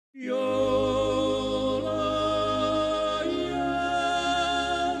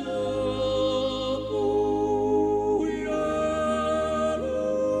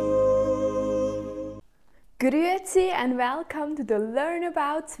Grüezi and welcome to the Learn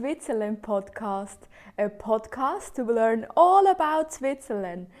About Switzerland podcast, a podcast to learn all about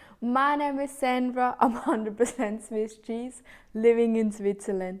Switzerland. My name is Sandra, I'm 100% Swiss cheese, living in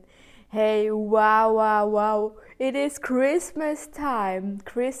Switzerland. Hey, wow, it is Christmas time,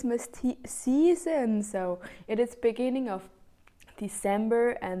 Christmas season, so it is beginning of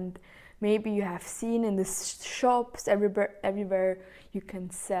December and maybe you have seen in the shops everywhere you can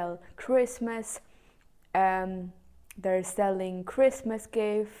sell Christmas. They're selling Christmas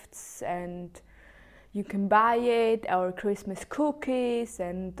gifts and you can buy it, or Christmas cookies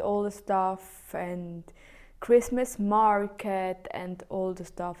and all the stuff, and Christmas market and all the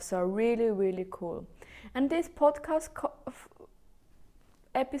stuff. So really cool. And this podcast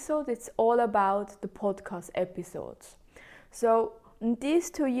episode, it's all about the podcast episodes. So in these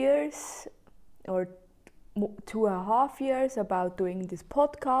 2 years or 2.5 years about doing this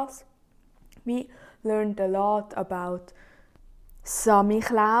podcast, we learned a lot about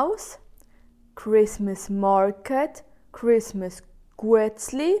Samichlaus, Christmas market, Christmas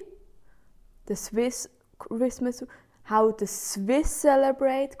Guetzli, the Swiss Christmas, how the Swiss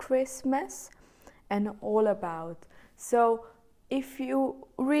celebrate Christmas, and all about. So if you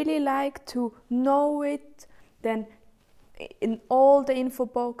really like to know it, then in all the info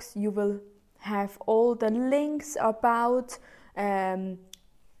box you will have all the links about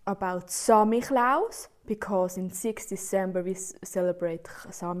Samichlaus, because in 6 December we celebrate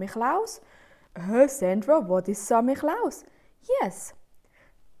Samichlaus. Sandra, what is Samichlaus? Yes,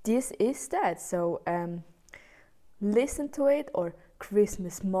 this is that. So listen to it. Or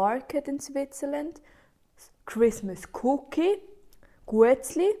Christmas market in Switzerland, Christmas cookie,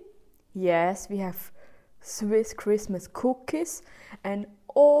 Guetzli. Yes, we have Swiss Christmas cookies and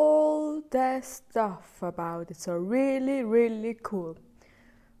all the stuff about it. So really cool.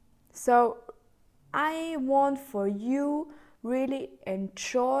 So I want for you really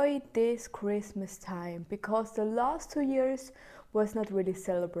enjoy this Christmas time, because the last 2 years was not really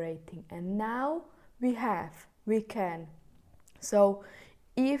celebrating, and now we can. So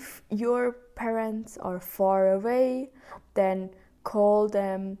if your parents are far away, then call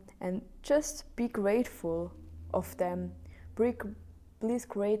them and just be grateful of them. Please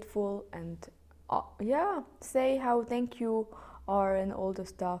grateful and say how thank you are and all the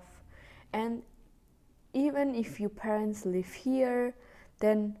stuff. And even if your parents live here,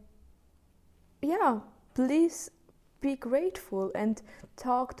 then please be grateful and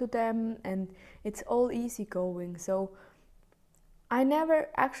talk to them, and it's all easy going. So I never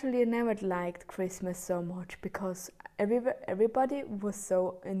liked Christmas so much, because everybody was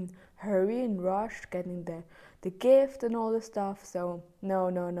so in hurry and rush getting the gift and all the stuff. So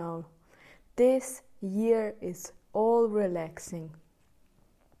no. This year is all relaxing.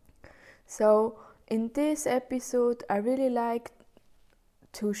 So in this episode, I really like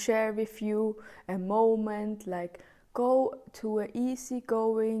to share with you a moment, like go to an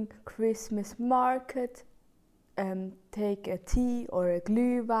easygoing Christmas market, take a tea or a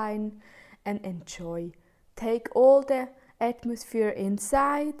Glühwein and enjoy. Take all the atmosphere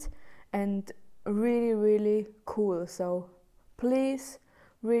inside, and really cool. So please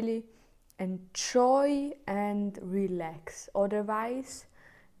really enjoy and relax. Otherwise,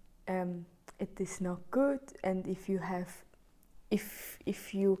 it is not good. And if you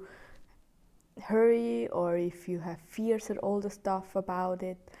hurry, or if you have fears and all the stuff about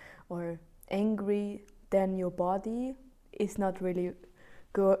it, or angry, then your body is not really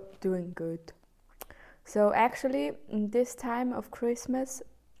doing good. So actually, in this time of Christmas,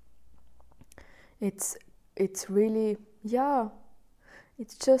 it's really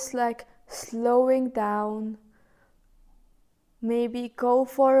it's just like slowing down. Maybe go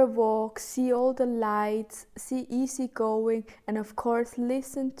for a walk, see all the lights, see easygoing, and of course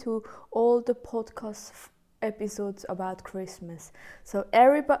listen to all the podcast episodes about Christmas. So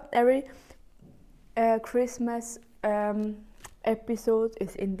every Christmas episode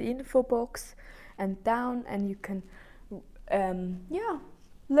is in the info box and down, and you can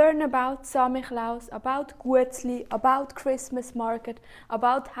learn about Samichlaus, about Guetzli, about Christmas market,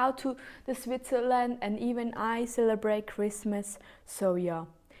 about how to the Switzerland and even I celebrate Christmas. So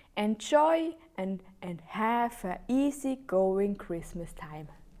enjoy and have an easy going Christmas time.